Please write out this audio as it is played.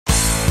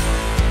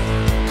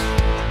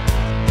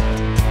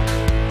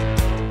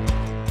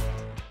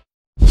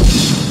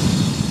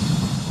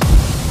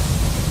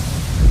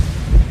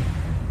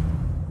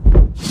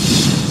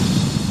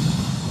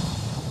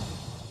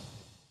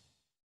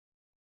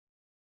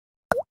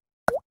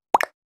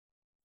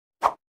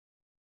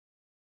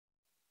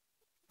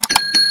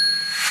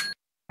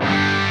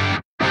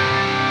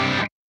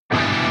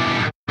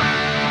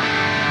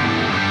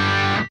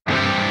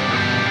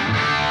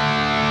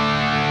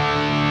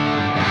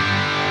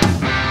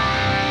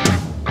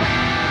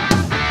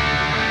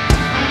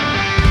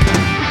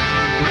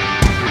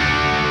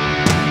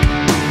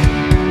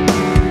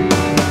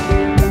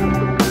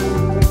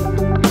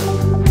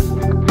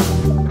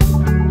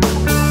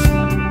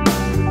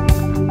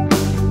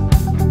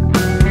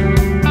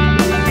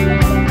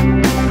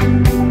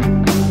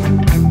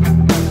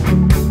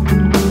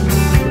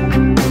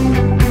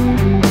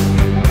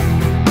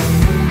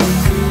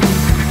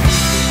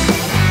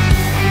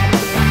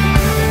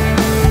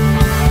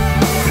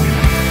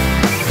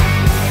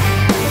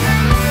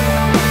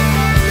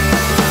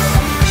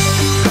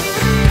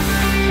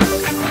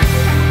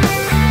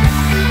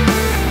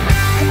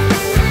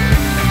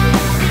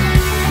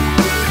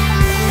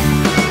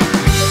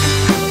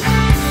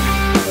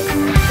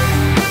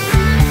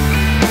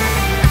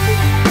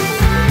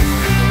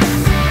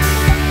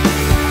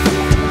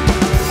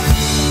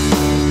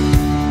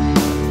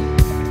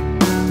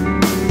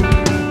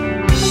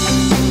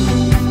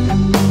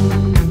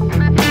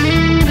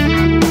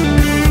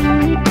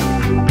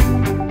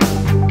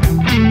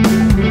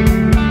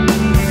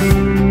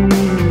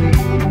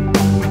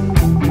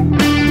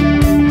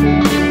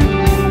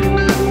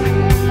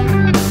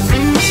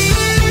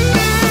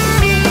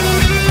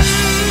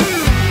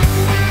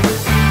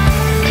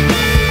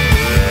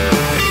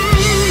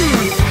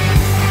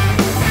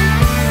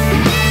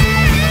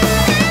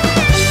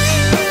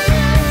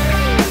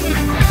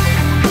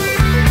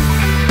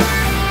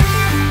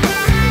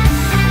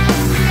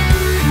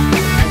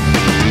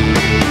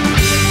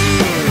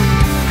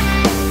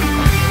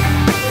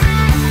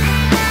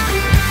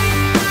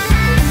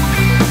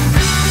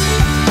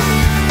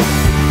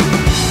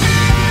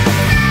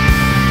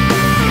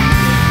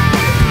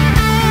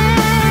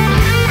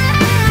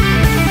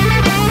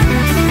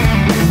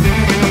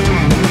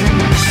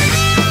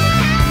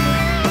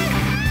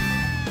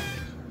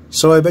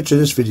So I bet you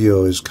this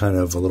video is kind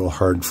of a little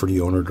hard for the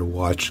owner to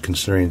watch,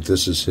 considering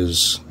this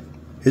is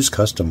his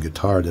custom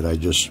guitar that I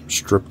just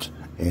stripped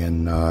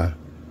and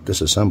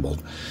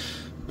disassembled.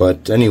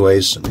 But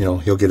anyways, you know,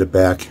 he'll get it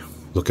back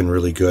looking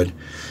really good.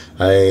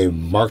 I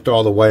marked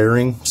all the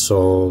wiring,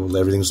 so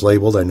everything's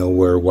labeled. I know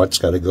what's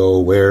got to go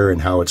where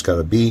and how it's got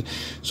to be,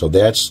 so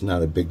that's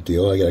not a big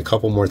deal. I got a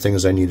couple more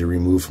things I need to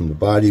remove from the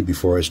body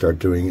before I start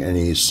doing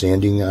any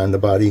sanding on the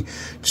body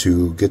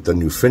to get the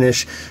new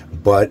finish,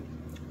 but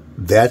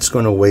that's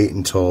going to wait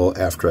until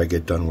after I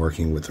get done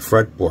working with the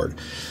fretboard.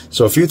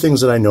 So a few things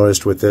that I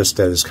noticed with this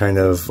that is kind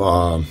of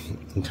you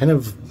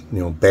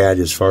know, bad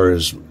as far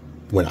as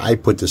when I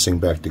put this thing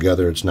back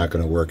together, it's not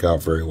going to work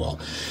out very well.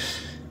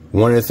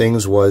 One of the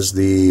things was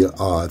the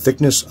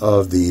thickness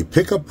of the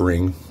pickup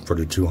ring for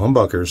the two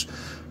humbuckers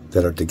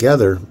that are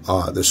together.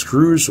 The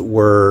screws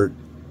were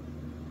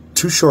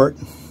too short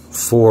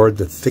for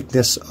the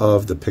thickness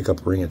of the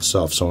pickup ring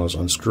itself. So when I was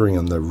unscrewing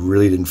them, they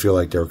really didn't feel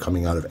like they were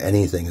coming out of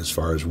anything as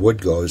far as wood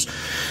goes.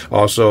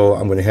 Also,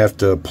 I'm going to have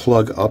to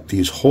plug up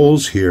these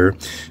holes here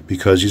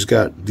because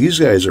these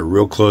guys are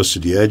real close to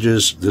the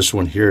edges. This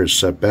one here is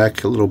set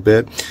back a little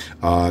bit.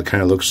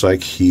 Kind of looks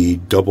like he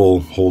double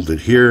holed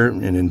it here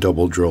and then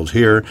double drilled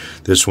here.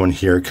 This one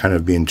here kind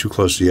of being too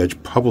close to the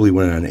edge, probably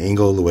went at an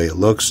angle the way it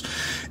looks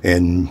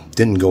and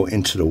didn't go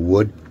into the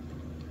wood.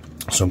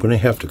 So I'm going to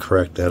have to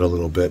correct that a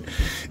little bit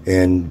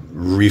and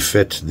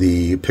refit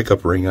the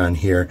pickup ring on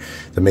here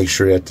to make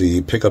sure that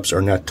the pickups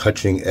are not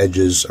touching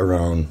edges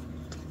around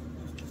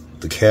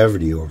the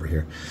cavity over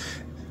here.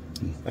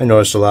 I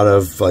noticed a lot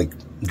of like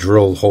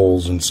drill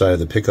holes inside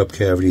the pickup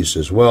cavities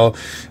as well.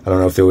 I don't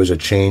know if there was a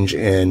change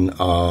in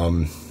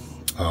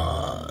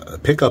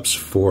pickups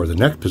for the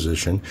neck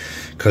position,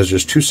 because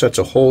there's two sets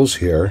of holes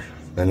here,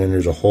 and then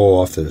there's a hole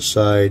off to the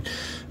side.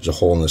 There's a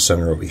hole in the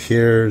center over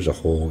here. There's a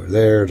hole over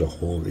there. There's a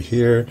hole over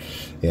here.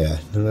 Yeah,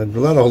 a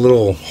lot of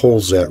little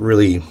holes that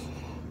really,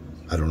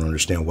 I don't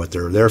understand what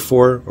they're there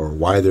for or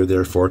why they're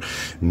there for.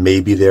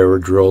 Maybe they were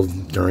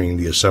drilled during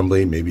the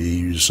assembly. Maybe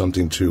you used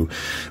something to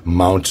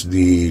mount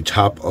the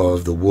top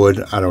of the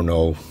wood. I don't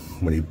know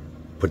when he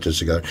put this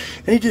together.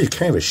 And he did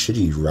kind of a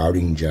shitty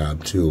routing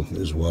job too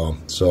as well.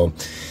 So,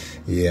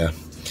 yeah.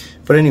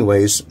 But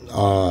anyways,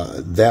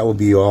 that will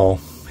be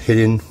all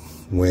hidden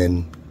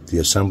when the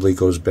assembly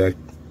goes back.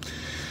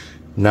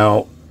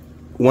 Now,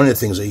 one of the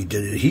things that he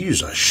did, he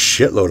used a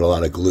shitload, a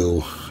lot of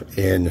glue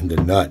in the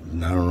nut.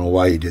 And I don't know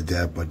why he did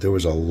that, but there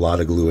was a lot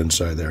of glue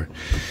inside there.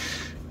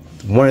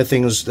 One of the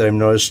things that I've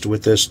noticed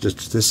with this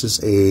is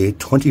a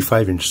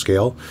 25-inch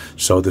scale.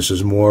 So this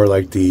is more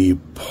like the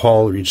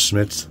Paul Reed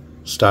Smith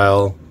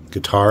style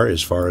guitar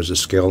as far as the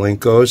scale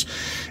length goes.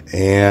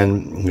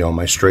 And, you know,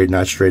 my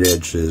not straight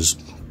edge is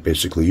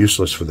basically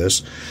useless for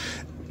this.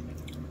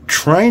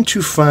 Trying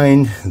to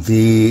find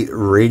the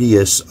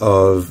radius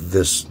of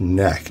this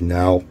neck.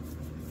 Now,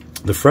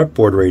 the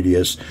fretboard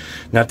radius,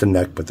 not the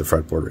neck, but the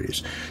fretboard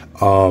radius.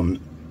 The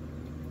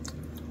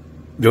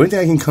only thing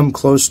I can come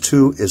close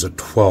to is a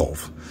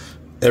 12.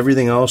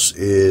 Everything else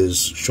is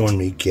showing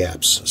me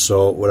gaps.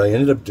 So what I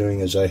ended up doing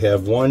is I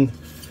have one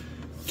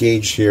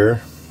gauge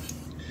here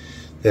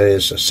that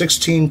is a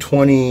 16,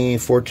 20,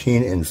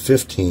 14, and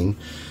 15.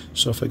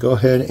 So if I go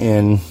ahead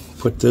and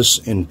put this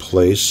in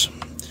place,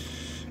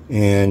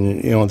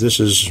 and, you know, this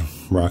is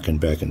rocking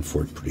back and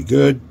forth pretty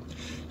good.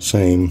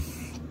 Same.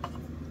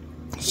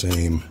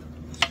 So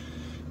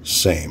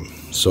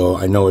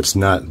I know it's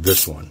not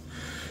this one.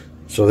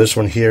 So this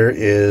one here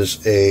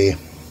is a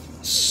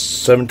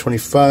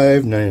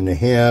 725,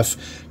 9.5,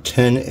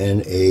 10,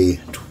 and a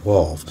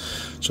 12.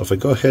 So if I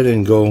go ahead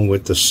and go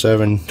with the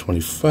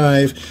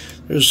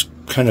 725, there's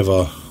kind of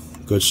a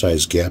good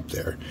sized gap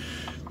there.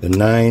 The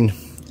 9,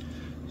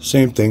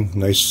 same thing,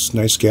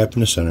 nice gap in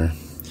the center.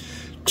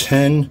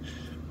 10,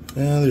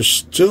 there's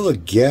still a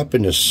gap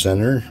in the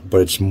center,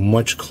 but it's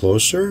much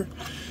closer.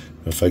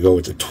 If I go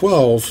with the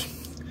 12,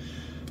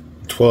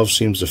 12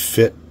 seems to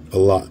fit a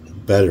lot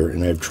better,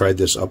 and I've tried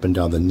this up and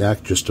down the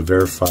neck just to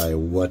verify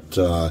what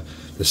the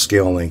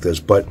scale length is.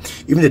 But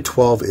even the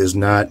 12 is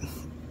not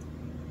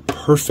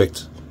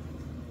perfect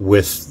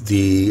with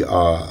the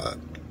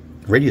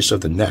radius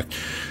of the neck.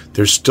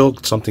 There's still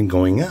something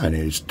going on.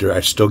 I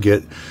still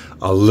get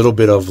a little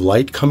bit of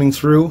light coming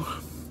through.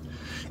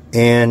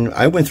 And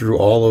I went through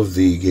all of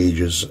the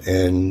gauges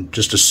and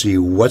just to see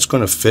what's going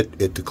to fit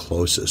it the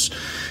closest.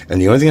 And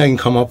the only thing I can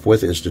come up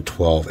with is the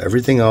 12.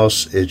 Everything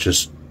else is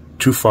just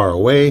too far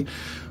away,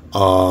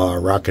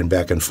 rocking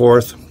back and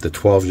forth. The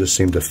 12 just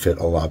seemed to fit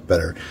a lot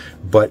better,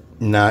 but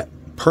not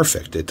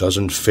perfect. It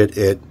doesn't fit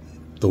it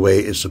the way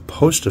it's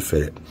supposed to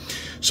fit it.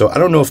 So I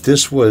don't know if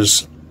this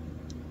was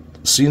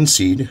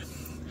CNC'd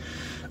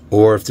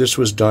or if this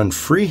was done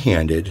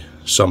free-handed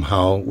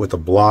somehow with a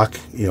block,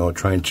 you know,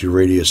 trying to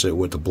radius it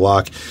with the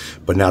block,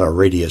 but not a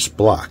radius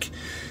block.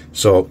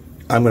 So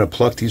I'm going to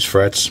pluck these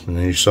frets,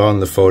 and you saw in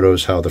the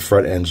photos how the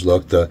fret ends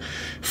look. The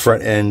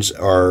fret ends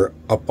are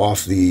up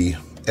off the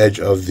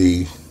edge of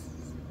the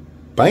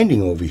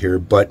binding over here,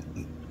 but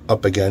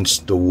up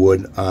against the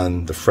wood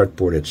on the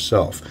fretboard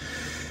itself.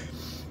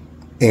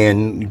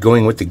 And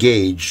going with the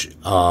gauge,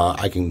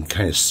 I can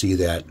kind of see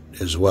that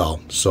as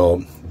well.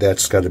 So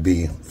that's got to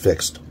be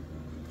fixed.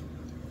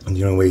 And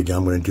the only way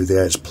I'm going to do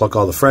that is pluck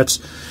all the frets,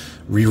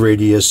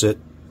 re-radius it,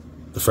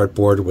 the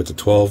fretboard with the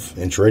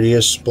 12-inch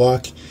radius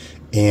block,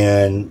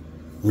 and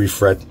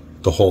refret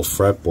the whole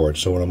fretboard.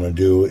 So what I'm going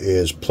to do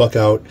is pluck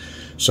out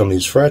some of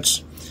these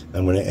frets.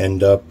 I'm going to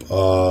end up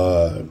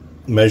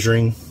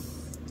measuring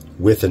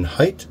width and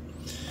height,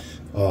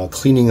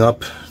 cleaning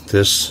up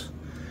this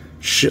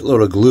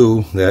shitload of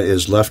glue that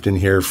is left in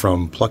here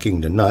from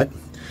plucking the nut.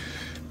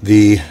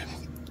 The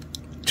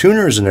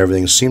tuners and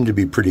everything seem to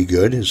be pretty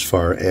good as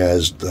far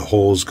as the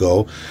holes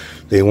go.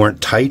 They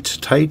weren't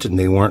tight, and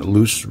they weren't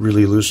loose,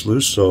 really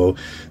loose, so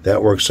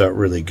that works out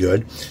really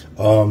good.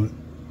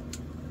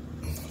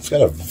 It's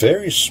got a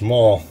very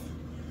small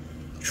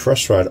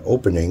truss rod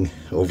opening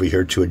over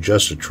here to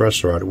adjust the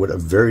truss rod with a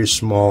very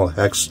small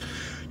hex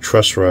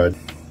truss rod.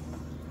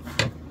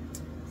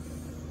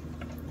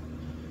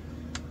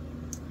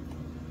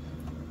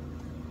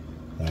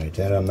 Alright,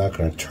 that I'm not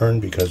going to turn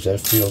because that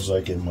feels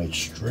like it might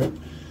strip,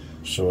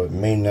 so it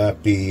may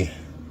not be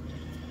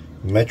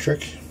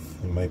metric,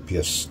 it might be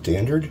a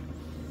standard.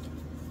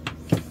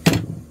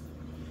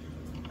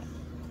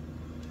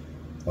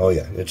 Oh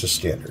yeah, it's a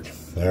standard.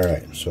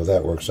 Alright, so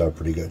that works out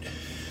pretty good.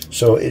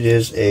 So it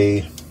is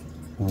a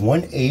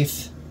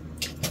 1/8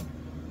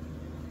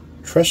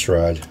 truss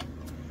rod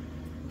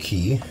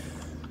key.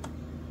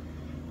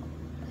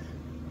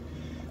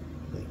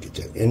 Get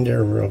that in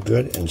there real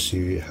good and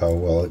see how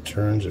well it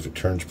turns. If it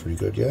turns pretty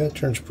good, yeah, it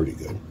turns pretty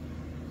good.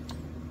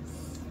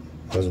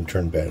 Doesn't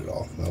turn bad at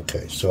all.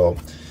 Okay, so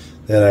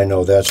then I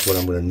know that's what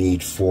I'm going to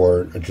need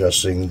for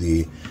adjusting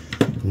the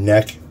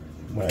neck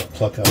when I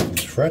pluck out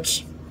these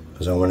frets,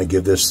 because I want to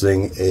give this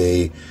thing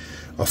a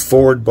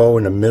forward bow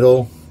in the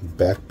middle,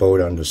 back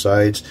bow on the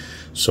sides,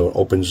 so it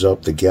opens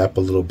up the gap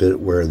a little bit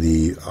where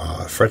the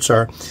frets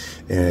are.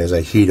 And as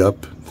I heat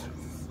up,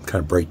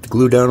 kind of break the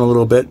glue down a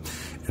little bit,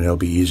 and it'll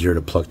be easier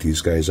to pluck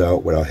these guys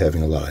out without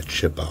having a lot of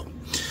chip out.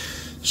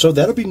 So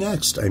that'll be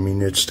next. I mean,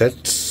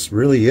 that's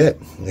really it.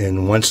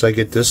 And once I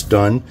get this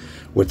done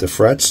with the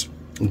frets,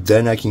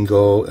 then I can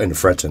go, and the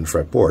frets and the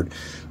fretboard,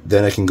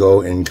 then I can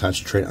go and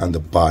concentrate on the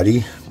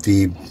body.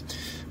 The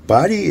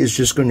body is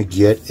just going to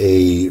get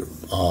a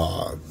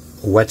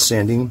wet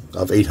sanding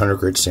of 800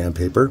 grit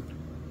sandpaper.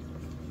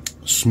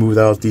 Smooth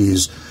out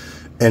these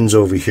ends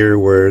over here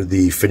where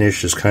the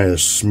finish is kind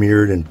of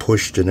smeared and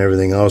pushed and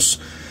everything else,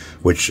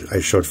 which I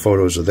showed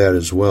photos of that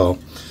as well.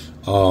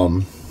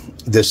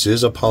 This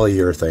is a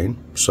polyurethane,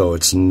 so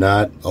it's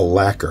not a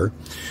lacquer,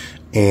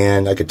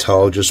 and I could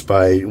tell just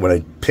by when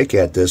I pick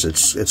at this,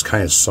 it's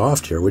kind of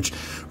soft here, which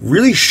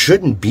really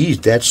shouldn't be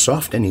that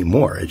soft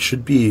anymore. It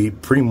should be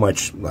pretty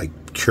much like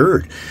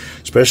cured,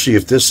 especially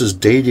if this is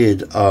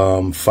dated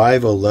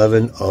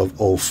 5/11 of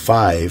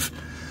 05.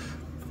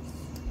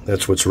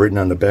 That's what's written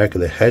on the back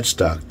of the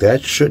headstock.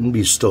 That shouldn't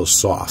be still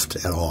soft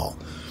at all.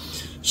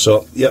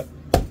 So, yep,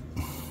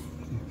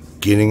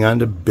 getting on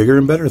to bigger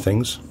and better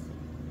things.